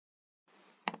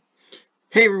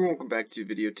Hey everyone, welcome back to the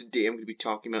video. Today I'm going to be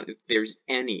talking about if there's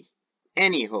any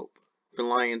hope for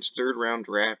Lions' third round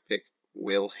draft pick,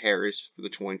 Will Harris, for the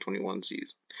 2021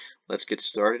 season. Let's get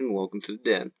started and welcome to the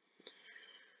den.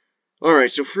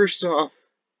 Alright, so first off,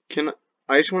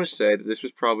 I just want to say that this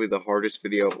was probably the hardest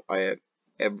video I have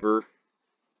ever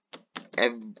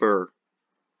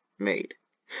made.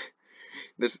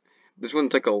 This one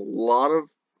took a lot of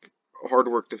hard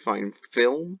work to find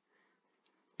film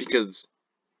because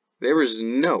there was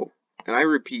no, and I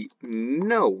repeat,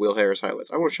 no Will Harris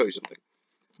highlights. I want to show you something.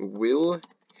 Will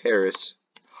Harris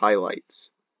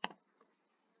highlights.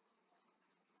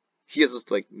 He has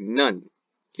like none.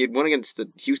 He had one against the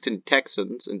Houston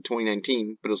Texans in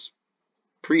 2019, but it was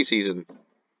preseason.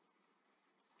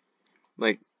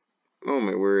 Like, oh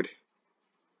my word.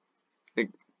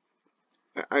 Like,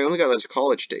 I only got his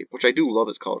college tape, which I do love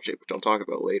his college tape, which I'll talk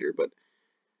about later, but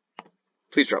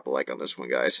please drop a like on this one,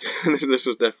 guys. This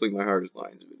was definitely my hardest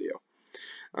Lions video.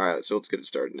 Alright, so let's get it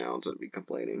started now instead of me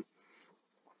complaining.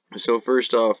 So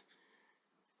first off,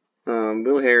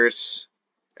 Will Harris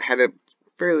had a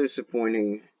fairly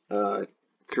disappointing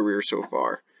career so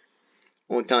far.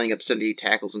 Only tying up 78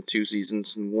 tackles in 2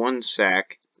 seasons, and 1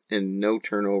 sack, and no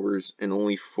turnovers, and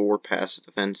only 4 pass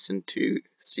defense in 2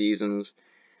 seasons,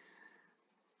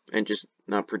 and just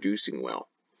not producing well.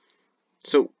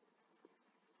 So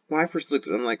when I first looked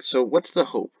at it, I'm like, so what's the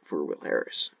hope for Will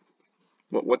Harris?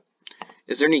 What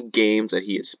is there any games that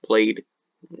he has played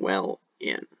well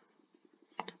in?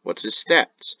 What's his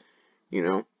stats? You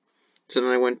know? So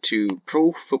then I went to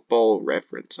Pro Football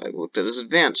Reference. I looked at his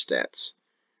advanced stats.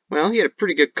 Well, he had a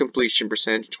pretty good completion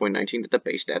percentage in 2019 that the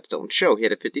base stats don't show. He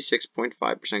had a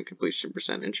 56.5% completion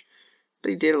percentage, but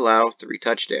he did allow 3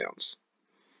 touchdowns.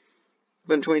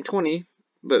 But in 2020,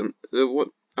 what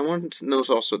I wanted to notice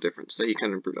also a difference that he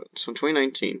kind of improved on. So in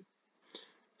 2019,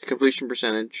 his completion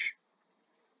percentage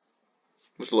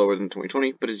was lower than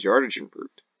 2020, but his yardage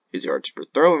improved. His yards per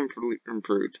throw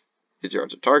improved. His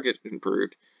yards of target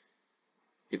improved.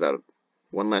 He allowed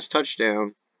 1 less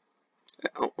touchdown.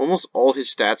 Almost all his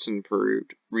stats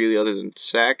improved, really, other than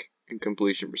sack and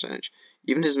completion percentage.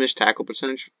 Even his missed tackle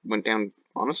percentage went down,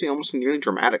 honestly, almost nearly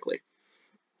dramatically.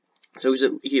 So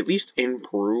he at least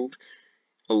improved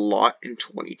a lot in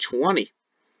 2020.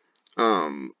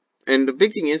 And the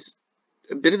big thing is,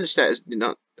 a bit of the stat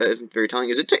that isn't very telling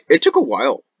is it took a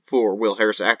while for Will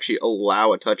Harris to actually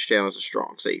allow a touchdown as a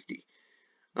strong safety.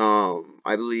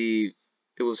 I believe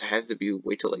it had to be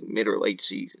wait till like mid or late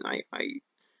season. I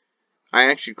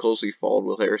actually closely followed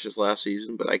Will Harris's last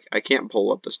season, but I can't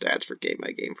pull up the stats for game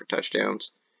by game for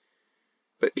touchdowns.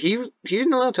 But he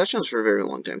didn't allow touchdowns for a very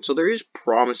long time, so there is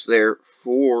promise there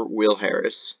for Will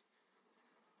Harris.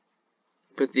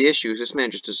 But the issue is this man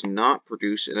just does not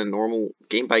produce in a normal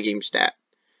game by game stat.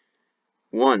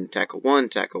 1 tackle, 1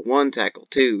 tackle, 1 tackle,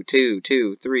 2, 2,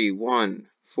 2, 3, 1,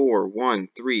 4, 1,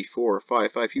 3, 4,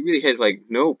 5, 5. He really had like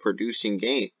no producing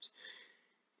games,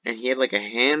 and he had like a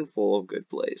handful of good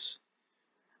plays.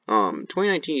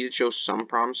 2019 he did show some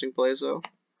promising plays though,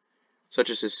 such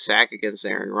as his sack against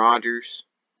Aaron Rodgers,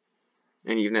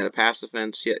 and he even had a pass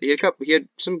defense. He had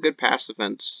some good pass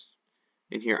defense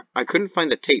in here. I couldn't find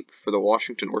the tape for the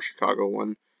Washington or Chicago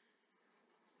one,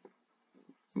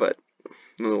 but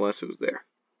nonetheless it was there.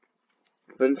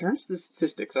 But in terms of the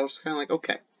statistics, I was kind of like,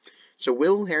 okay, so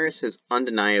Will Harris has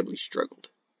undeniably struggled.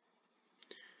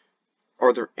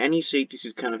 Are there any safeties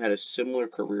who's kind of had a similar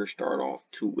career start off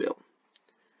to Will?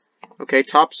 Okay,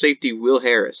 top safety Will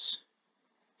Harris.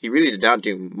 He really did not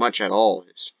do much at all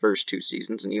his first 2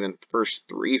 seasons, and even first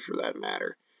 3 for that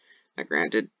matter. Now,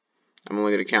 granted, I'm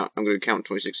going to count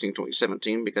 2016,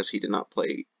 2017 because he did not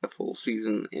play a full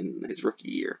season in his rookie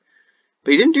year.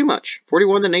 But he didn't do much.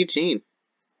 41 and 18.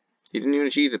 He didn't even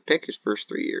achieve a pick his first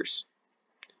 3 years.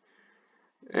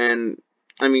 And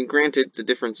I mean, granted, the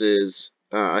difference is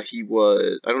I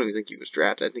don't even think he was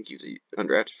drafted. I think he was an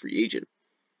undrafted free agent.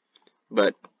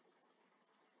 But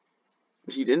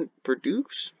he didn't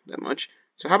produce that much.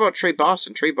 So how about Trey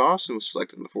Boston? Trey Boston was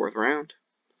selected in the 4th round.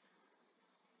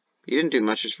 He didn't do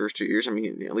much his first 2 years. I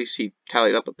mean, at least he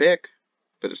tallied up a pick,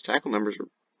 but his tackle numbers were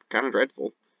kind of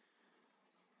dreadful.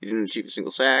 He didn't achieve a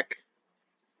single sack.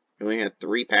 He only had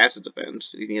 3 passes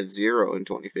defense. He had 0 in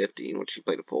 2015, which he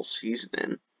played a full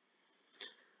season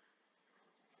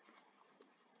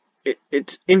in.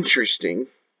 It's interesting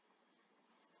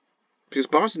because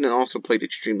Boston also played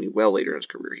extremely well later in his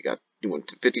career. He went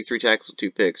to 53 tackles with 2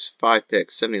 picks, 5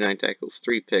 picks, 79 tackles,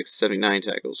 3 picks, 79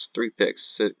 tackles, 3 picks,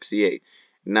 68,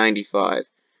 95.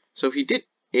 So he did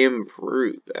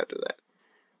improve after that.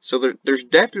 So there's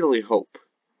definitely hope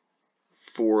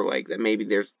for like that. Maybe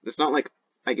it's not like,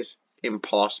 I guess,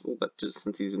 impossible. That just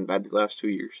since he's been bad the last 2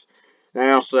 years. And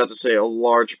I also have to say a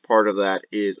large part of that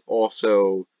is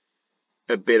also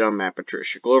a bit on Matt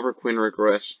Patricia. Glover Quinn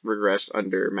regressed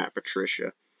under Matt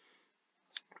Patricia.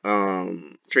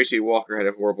 Tracy Walker had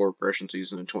a horrible regression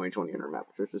season in 2020 under Matt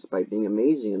Patricia, despite being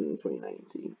amazing in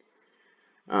 2019.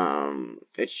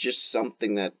 It's just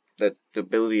something that the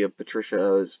ability of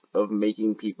Patricia is of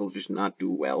making people just not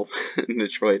do well in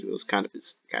Detroit was kind of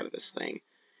his thing.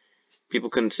 People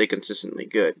couldn't stay consistently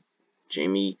good.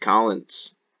 Jamie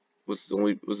Collins was the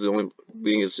only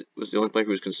player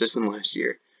who was consistent last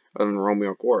year, other than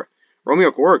Romeo Okwara.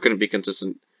 Romeo Okwara couldn't be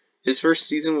consistent. His first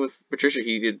season with Patricia,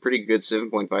 he did pretty good,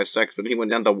 7.5 sacks, but then he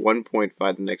went down to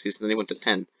 1.5 the next season, then he went to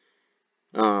 10.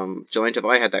 Jahlani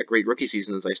Tavai had that great rookie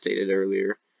season, as I stated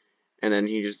earlier, and then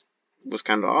he just was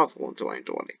kind of awful in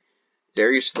 2020.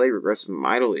 Darius Slay regressed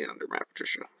mightily under Matt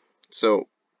Patricia. So,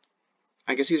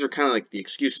 I guess these are kind of like the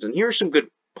excuses. And here are some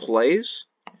good plays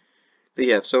that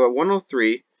you have. So at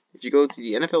 103, if you go to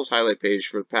the NFL's highlight page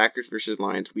for the Packers versus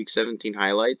Lions Week 17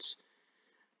 highlights,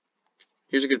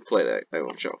 here's a good play that I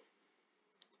won't show.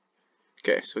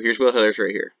 Okay, so here's Will Harris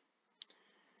right here.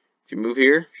 If you move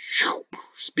here,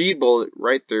 speed bullet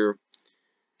right through.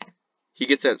 He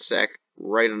gets that sack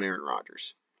right on Aaron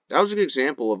Rodgers. That was a good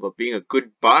example of being a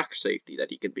good box safety that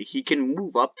he can be. He can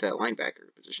move up to that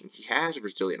linebacker position. He has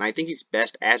versatility, and I think he's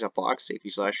best as a box safety /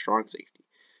 strong safety.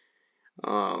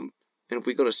 And if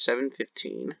we go to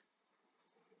 715,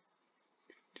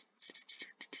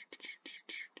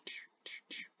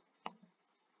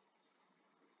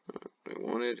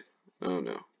 oh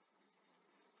no.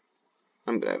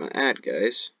 I'm gonna have an ad,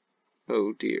 guys.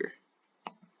 Oh dear.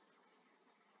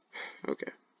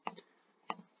 Okay.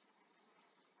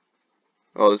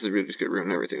 Oh, this is really just gonna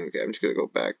ruin everything. Okay, I'm just gonna go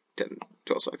back 10,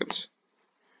 12 seconds.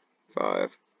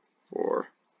 5, 4,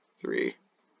 3,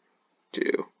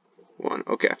 2, 1.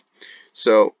 Okay.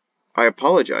 So, I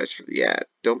apologize for the ad.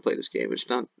 Don't play this game. It's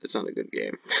not a good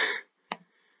game.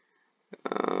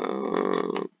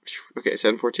 Okay,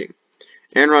 7:14.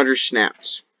 Aaron Rodgers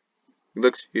snaps. He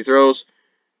looks, he throws,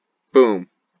 boom.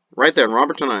 Right there,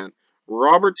 Robert Tonyan.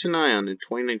 Robert Tonyan in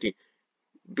 2019.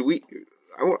 Do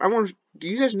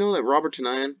you guys know that Robert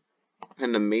Tonyan had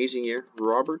an amazing year?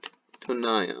 Robert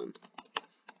Tonyan.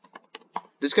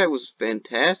 This guy was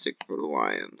fantastic for the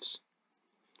Lions.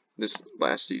 This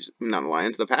last season. Not the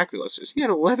Lions, the Packers last season. He had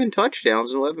 11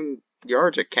 touchdowns and 11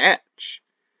 yards a catch.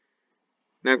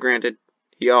 Now, granted,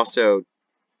 he also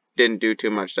didn't do too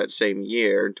much that same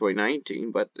year in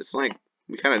 2019, but it's like,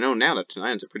 we kind of know now that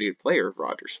Tonyan's a pretty good player of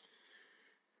Rodgers.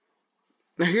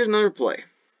 Now, here's another play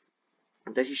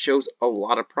that he shows a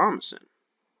lot of promise in.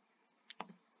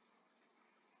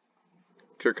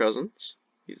 Kirk Cousins,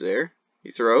 he's there,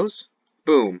 he throws,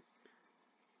 boom.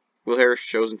 Will Harris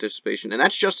shows anticipation, and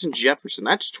that's Justin Jefferson.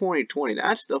 That's 2020.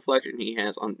 That's the deflection he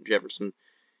has on Jefferson.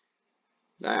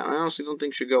 I honestly don't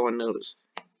think should go unnoticed.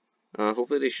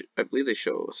 Hopefully they should. I believe they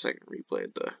show a second replay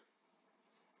of the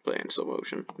play in slow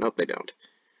motion. Nope, they don't.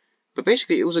 But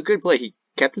basically, it was a good play. He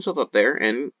kept himself up there,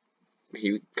 and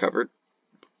he covered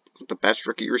the best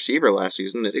rookie receiver last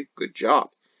season. Did a good job.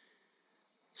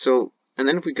 So, and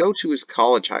then if we go to his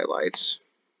college highlights,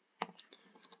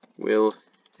 Will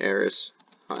Harris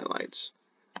highlights.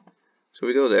 So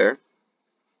we go there.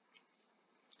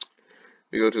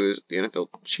 We go to the NFL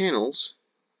channels.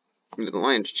 The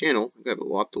Lions channel. We've got a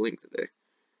lot to link today.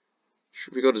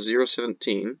 If we go to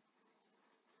 017,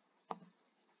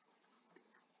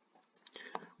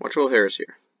 watch Will Harris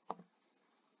here.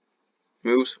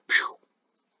 Moves,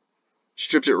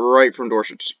 strips it right from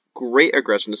Dorsett. Great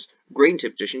aggressiveness, great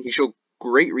anticipation. He showed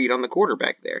great read on the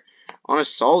quarterback there, on a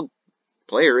solid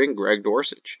player in Greg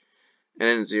Dorsett.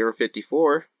 And then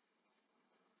 054.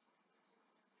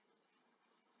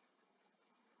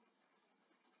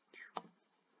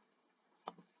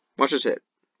 Watch this hit.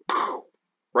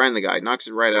 Right in the guy. Knocks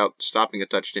it right out, stopping a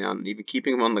touchdown, and even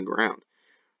keeping him on the ground.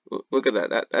 Look at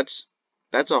that. That's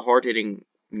a hard-hitting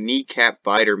kneecap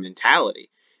biter mentality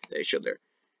that he showed there.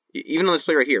 Even on this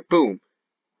play right here, boom.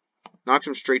 Knocks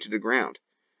him straight to the ground.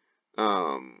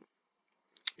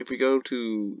 If we go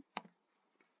to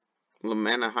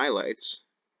Lamanna highlights,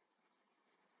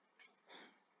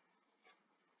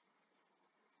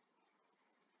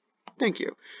 thank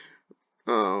you.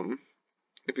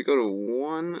 If we go to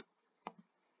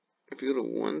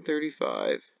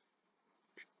 135,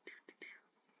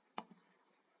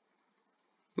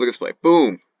 look at this play.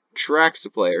 Boom! Tracks the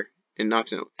player and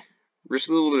knocks him out. Just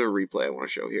a little bit of replay I want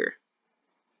to show here.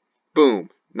 Boom!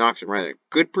 Knocks him right there.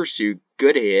 Good pursuit,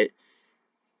 good hit,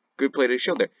 good play to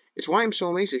show there. It's why I'm so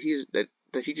amazed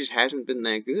that he just hasn't been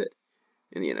that good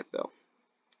in the NFL.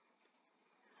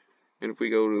 And if we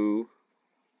go to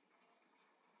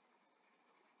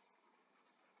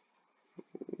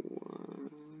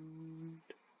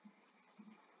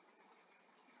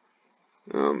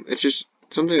it's just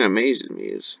something that amazes me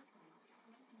is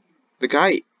the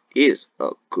guy is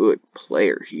a good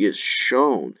player. He has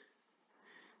shown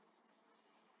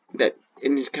that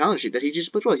in his college that he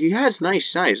just plays well. He has nice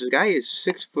size. The guy is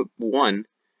 6'1",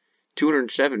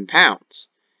 207 pounds.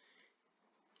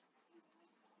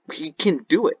 He can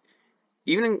do it.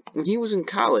 Even when he was in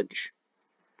college,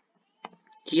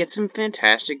 he had some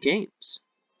fantastic games.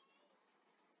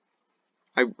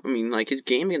 I mean, like, his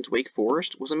game against Wake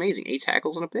Forest was amazing. 8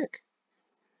 tackles and a pick.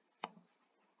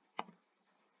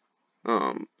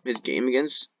 His game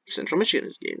against Central Michigan,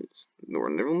 his game against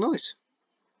Northern Illinois,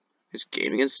 his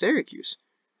game against Syracuse.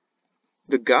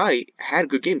 The guy had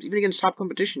good games, even against top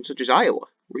competition such as Iowa,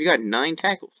 where he got 9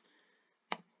 tackles.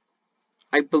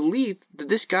 I believe that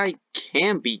this guy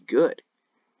can be good.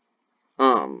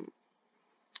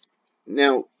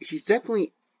 Now, he's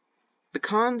definitely, the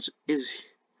cons is,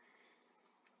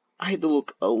 I had to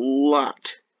look a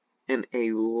lot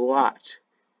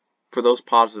for those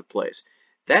positive plays.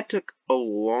 That took a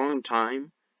long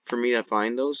time for me to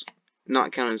find those,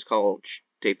 not counting his college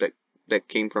tape that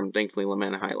came from, thankfully,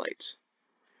 Lamanna Highlights.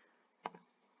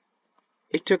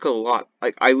 It took a lot.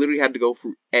 Like, I literally had to go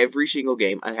through every single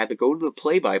game. I had to go to the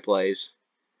play-by-plays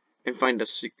and find a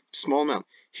small amount.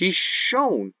 He's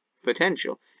shown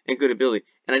potential and good ability,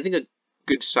 and I think a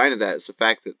good sign of that is the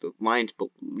fact that the Lions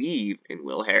believe in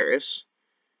Will Harris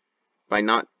by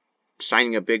not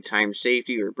signing a big-time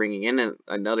safety or bringing in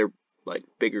another like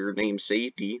bigger name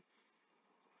safety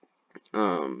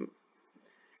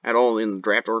at all in the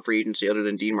draft or free agency other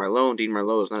than Dean Marlowe. And Dean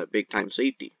Marlowe is not a big-time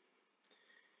safety.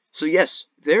 So yes,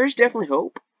 there is definitely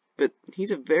hope, but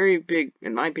he's a very big,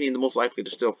 in my opinion, the most likely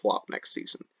to still flop next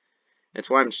season.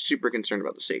 That's why I'm super concerned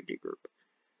about the safety group.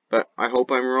 But I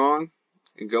hope I'm wrong.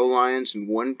 And go Lions and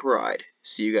one pride.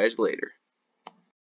 See you guys later.